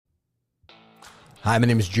Hi, my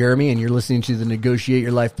name is Jeremy, and you're listening to the Negotiate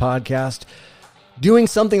Your Life podcast. Doing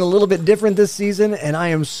something a little bit different this season, and I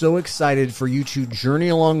am so excited for you to journey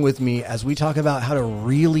along with me as we talk about how to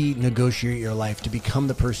really negotiate your life to become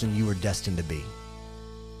the person you were destined to be.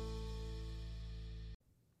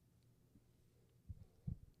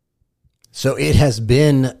 So it has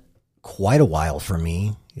been quite a while for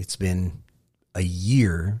me. It's been a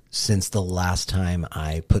year since the last time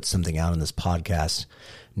I put something out on this podcast,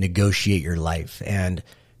 Negotiate Your Life. And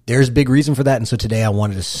there's a big reason for that. And so today I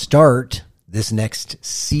wanted to start this next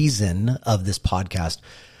season of this podcast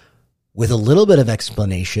with a little bit of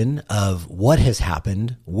explanation of what has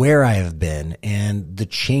happened, where I have been, and the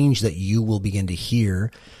change that you will begin to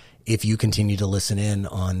hear if you continue to listen in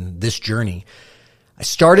on this journey. I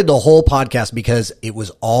started the whole podcast because it was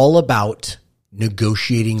all about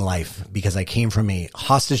negotiating life, because I came from a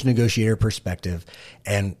hostage negotiator perspective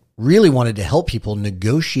and really wanted to help people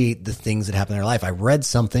negotiate the things that happen in their life. I read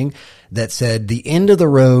something that said the end of the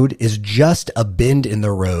road is just a bend in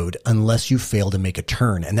the road unless you fail to make a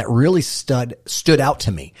turn. And that really stood out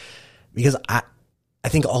to me, because I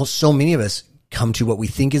think so many of us come to what we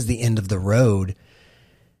think is the end of the road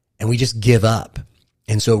and we just give up.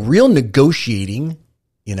 And so real negotiating,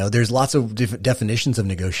 there's lots of different definitions of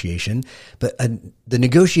negotiation, but the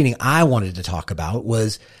negotiating I wanted to talk about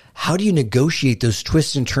was, how do you negotiate those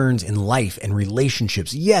twists and turns in life and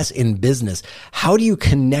relationships? Yes, in business. How do you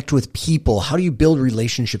connect with people? How do you build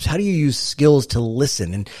relationships? How do you use skills to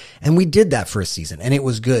listen? And we did that for a season, and it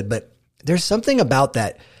was good. But there's something about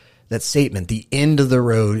that statement, the end of the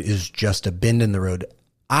road is just a bend in the road.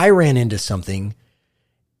 I ran into something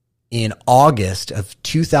in August of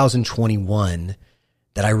 2021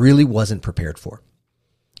 that I really wasn't prepared for.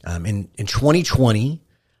 In 2020,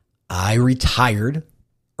 I retired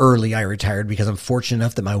early. I retired because I'm fortunate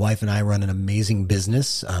enough that my wife and I run an amazing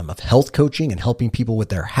business of health coaching and helping people with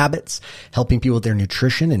their habits, helping people with their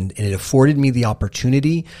nutrition. And it afforded me the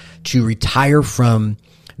opportunity to retire from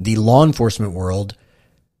the law enforcement world,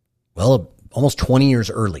 almost 20 years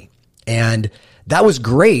early. And that was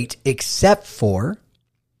great, except for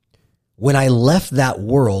when I left that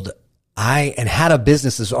world, and had a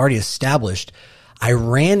business that's already established, I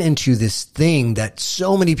ran into this thing that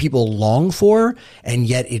so many people long for, and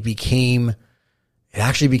yet it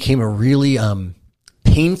actually became a really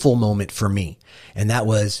painful moment for me, and that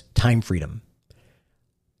was time freedom.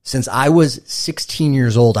 Since I was 16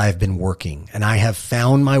 years old, I have been working, and I have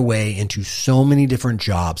found my way into so many different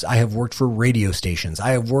jobs. I have worked for radio stations.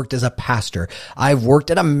 I have worked as a pastor. I've worked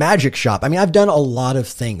at a magic shop. I mean, I've done a lot of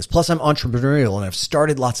things. Plus, I'm entrepreneurial, and I've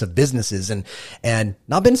started lots of businesses and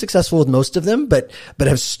not been successful with most of them, but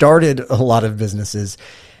have started a lot of businesses.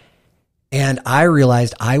 And I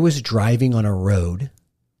realized I was driving on a road,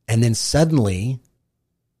 and then suddenly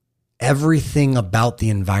everything about the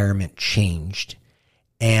environment changed.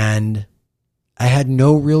 And I had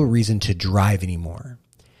no real reason to drive anymore.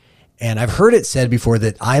 And I've heard it said before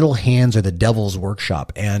that idle hands are the devil's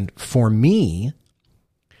workshop. And for me,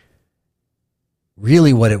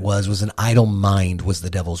 really what it was an idle mind was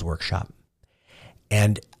the devil's workshop.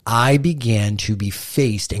 And I began to be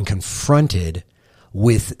faced and confronted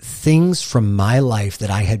with things from my life that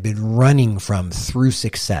I had been running from through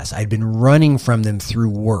success. I'd been running from them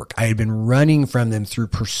through work. I had been running from them through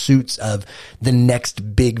pursuits of the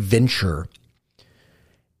next big venture.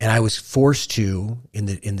 And I was forced to, in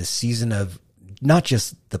the season of not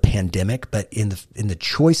just the pandemic, but in the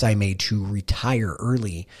choice I made to retire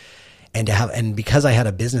early, and because I had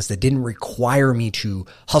a business that didn't require me to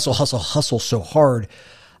hustle so hard,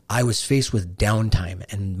 I was faced with downtime,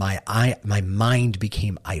 and my mind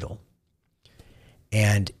became idle.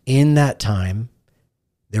 And in that time,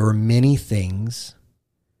 there were many things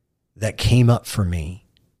that came up for me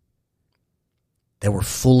that were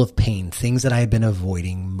full of pain, things that I had been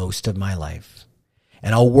avoiding most of my life.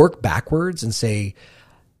 And I'll work backwards and say,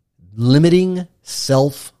 limiting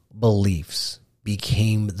self-beliefs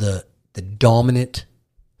became the dominant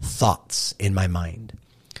thoughts in my mind.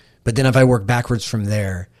 But then if I work backwards from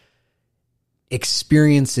there,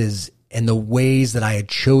 experiences and the ways that I had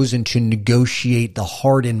chosen to negotiate the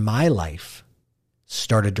hard in my life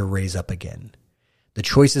started to raise up again. The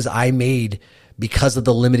choices I made because of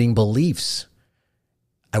the limiting beliefs,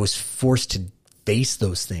 I was forced to face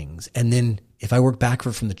those things. And then if I work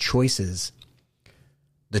backward from the choices,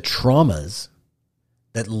 the traumas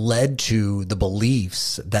that led to the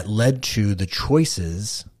beliefs, that led to the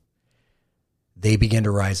choices, they began to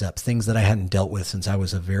rise up, things that I hadn't dealt with since I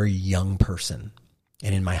was a very young person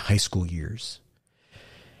and in my high school years.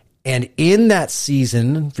 And in that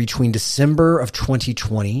season, between December of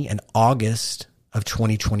 2020 and August of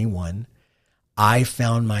 2021, I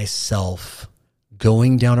found myself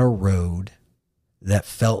going down a road that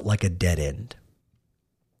felt like a dead end.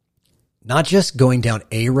 Not just going down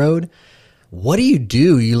a road. What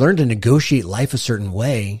do? You learn to negotiate life a certain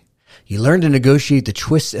way. You learn to negotiate the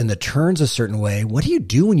twists and the turns a certain way. What do you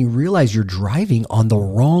do when you realize you're driving on the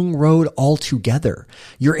wrong road altogether?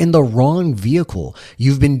 You're in the wrong vehicle.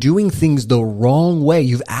 You've been doing things the wrong way.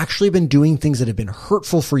 You've actually been doing things that have been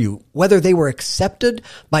hurtful for you, whether they were accepted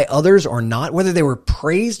by others or not, whether they were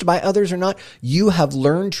praised by others or not. You have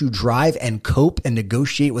learned to drive and cope and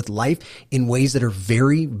negotiate with life in ways that are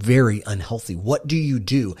very, very unhealthy. What do you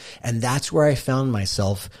do? And that's where I found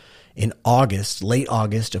myself in late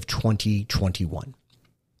August of 2021.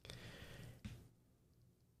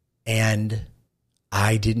 And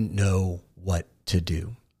I didn't know what to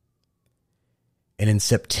do. And in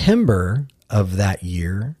September of that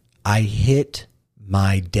year, I hit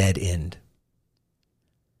my dead end.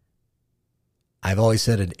 I've always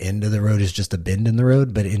said an end of the road is just a bend in the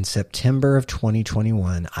road, but in September of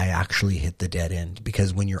 2021, I actually hit the dead end,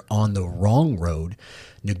 because when you're on the wrong road,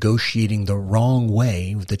 negotiating the wrong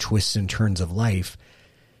way with the twists and turns of life,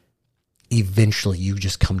 eventually you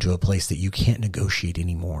just come to a place that you can't negotiate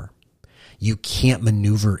anymore. You can't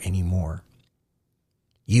maneuver anymore.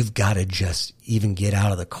 You've got to just even get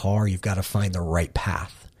out of the car. You've got to find the right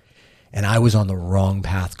path. And I was on the wrong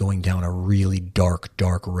path, going down a really dark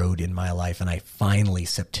road in my life. And I finally,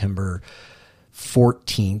 September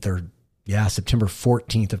 14th of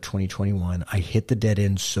 2021, I hit the dead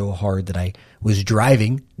end so hard that I was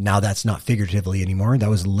driving. Now that's not figuratively anymore. That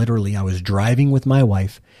was literally, I was driving with my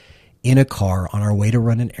wife in a car on our way to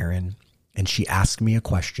run an errand. And she asked me a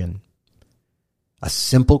question, a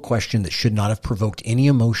simple question that should not have provoked any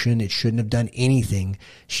emotion. It shouldn't have done anything.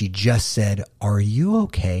 She just said, "Are you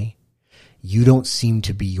okay? You don't seem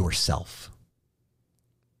to be yourself."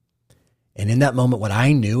 And in that moment, what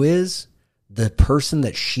I knew is the person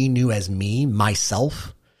that she knew as me,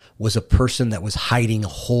 myself, was a person that was hiding a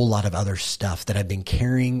whole lot of other stuff that I'd been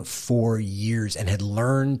carrying for years and had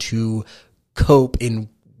learned to cope in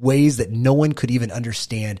ways that no one could even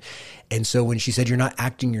understand. And so when she said, "You're not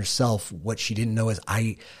acting yourself," what she didn't know is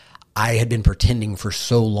I had been pretending for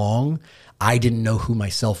so long. I didn't know who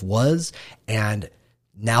myself was. And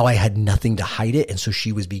now I had nothing to hide it. And so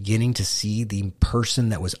she was beginning to see the person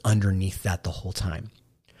that was underneath that the whole time.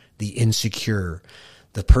 The insecure,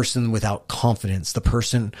 the person without confidence, the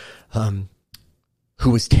person who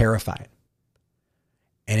was terrified.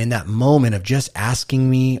 And in that moment of just asking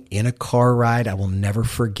me in a car ride, I will never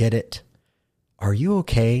forget it, "Are you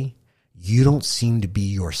okay? You don't seem to be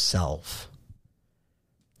yourself."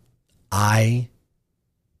 I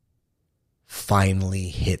finally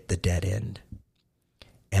hit the dead end.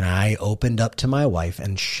 And I opened up to my wife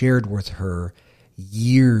and shared with her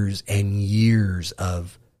years and years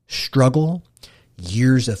of struggle,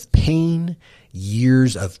 years of pain,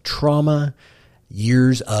 years of trauma,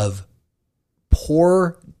 years of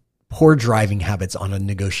poor driving habits on a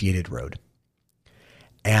negotiated road.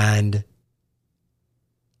 And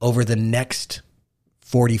over the next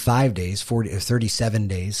 45 days, 37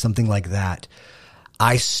 days, something like that,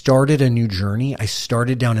 I started a new journey. I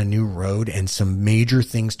started down a new road, and some major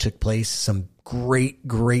things took place, some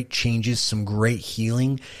great changes, some great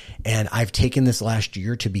healing. And I've taken this last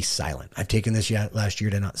year to be silent. I've taken this last year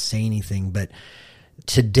to not say anything, but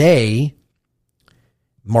today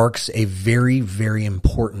marks a very, very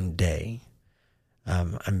important day.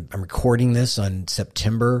 I'm recording this on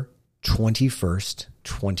September 21st,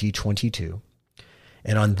 2022.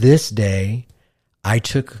 And on this day, I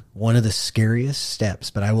took one of the scariest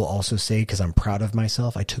steps, but I will also say, because I'm proud of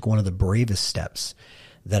myself, I took one of the bravest steps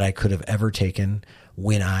that I could have ever taken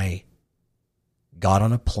when I got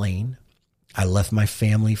on a plane. I left my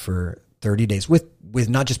family for 30 days with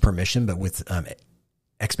not just permission, but with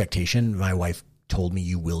expectation. My wife told me,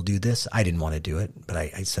 "You will do this." I didn't want to do it, but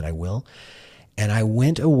I said I will. And I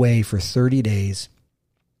went away for 30 days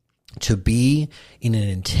to be in an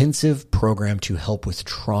intensive program to help with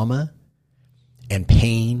trauma and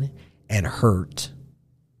pain and hurt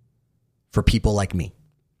for people like me.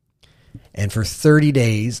 And for 30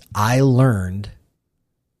 days, I learned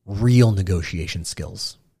real negotiation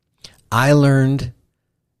skills. I learned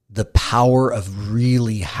the power of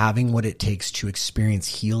really having what it takes to experience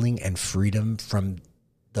healing and freedom from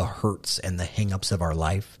the hurts and the hangups of our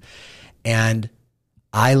life. And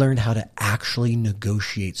I learned how to actually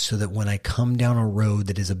negotiate so that when I come down a road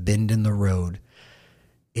that is a bend in the road,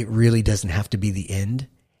 it really doesn't have to be the end,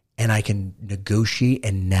 and I can negotiate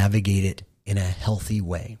and navigate it in a healthy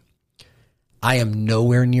way. I am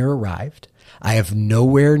nowhere near arrived. I have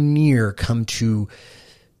nowhere near come to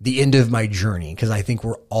the end of my journey, because I think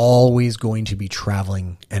we're always going to be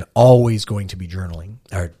traveling and always going to be journaling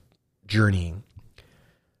or journeying.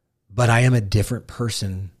 But I am a different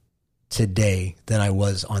person today than I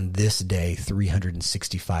was on this day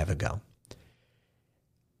 365 ago.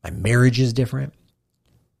 My marriage is different.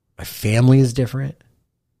 My family is different.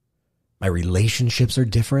 My relationships are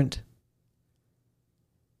different.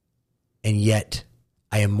 And yet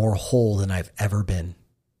I am more whole than I've ever been.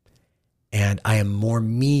 And I am more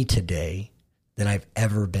me today than I've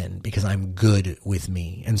ever been because I'm good with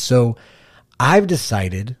me. And so I've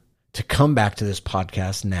decided to come back to this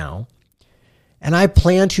podcast now. And I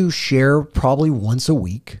plan to share probably once a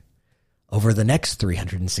week over the next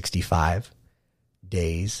 365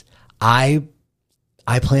 days. I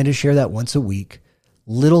plan to share that once a week.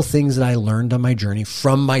 Little things that I learned on my journey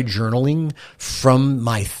from my journaling, from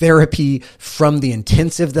my therapy, from the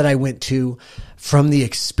intensive that I went to, from the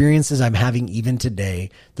experiences I'm having even today,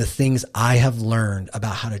 the things I have learned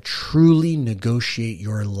about how to truly negotiate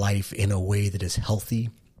your life in a way that is healthy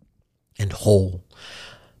and whole.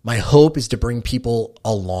 My hope is to bring people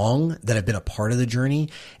along that have been a part of the journey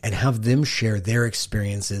and have them share their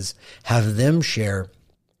experiences, have them share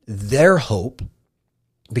their hope.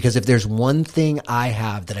 Because if there's one thing I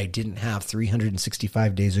have that I didn't have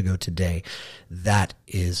 365 days ago today, that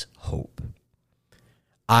is hope.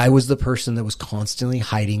 I was the person that was constantly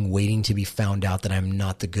hiding, waiting to be found out that I'm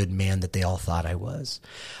not the good man that they all thought I was.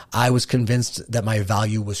 I was convinced that my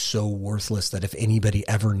value was so worthless that if anybody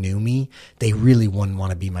ever knew me, they really wouldn't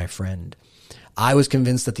want to be my friend. I was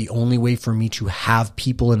convinced that the only way for me to have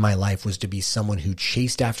people in my life was to be someone who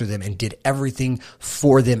chased after them and did everything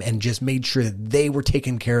for them and just made sure that they were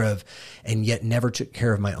taken care of and yet never took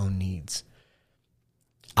care of my own needs.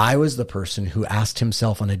 I was the person who asked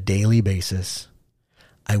himself on a daily basis,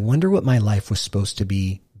 I wonder what my life was supposed to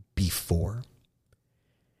be before.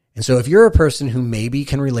 And so if you're a person who maybe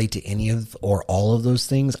can relate to any of or all of those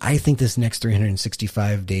things, I think this next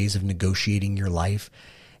 365 days of negotiating your life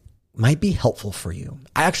might be helpful for you.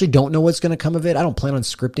 I actually don't know what's going to come of it. I don't plan on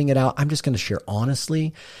scripting it out. I'm just going to share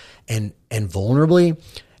honestly and vulnerably.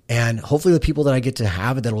 And hopefully the people that I get to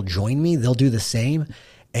have that will join me, they'll do the same.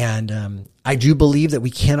 And I do believe that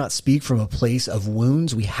we cannot speak from a place of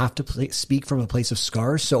wounds. We have to speak from a place of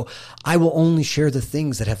scars. So I will only share the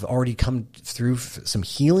things that have already come through some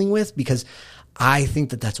healing with, because I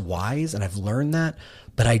think that that's wise and I've learned that.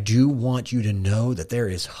 But I do want you to know that there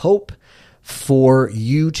is hope for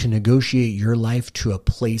you to negotiate your life to a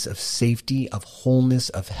place of safety, of wholeness,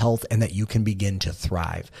 of health, and that you can begin to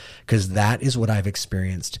thrive. Because that is what I've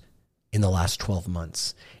experienced in the last 12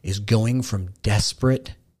 months, is going from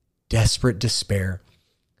desperate despair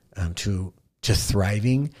to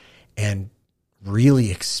thriving and really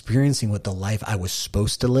experiencing what the life I was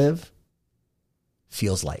supposed to live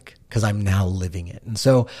feels like, because I'm now living it. And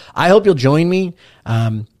so I hope you'll join me.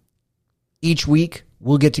 Each week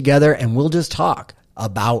we'll get together and we'll just talk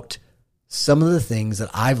about some of the things that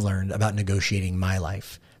I've learned about negotiating my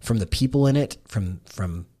life, from the people in it,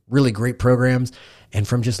 from really great programs, and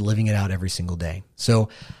from just living it out every single day. So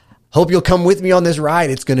hope you'll come with me on this ride.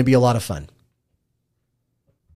 It's going to be a lot of fun.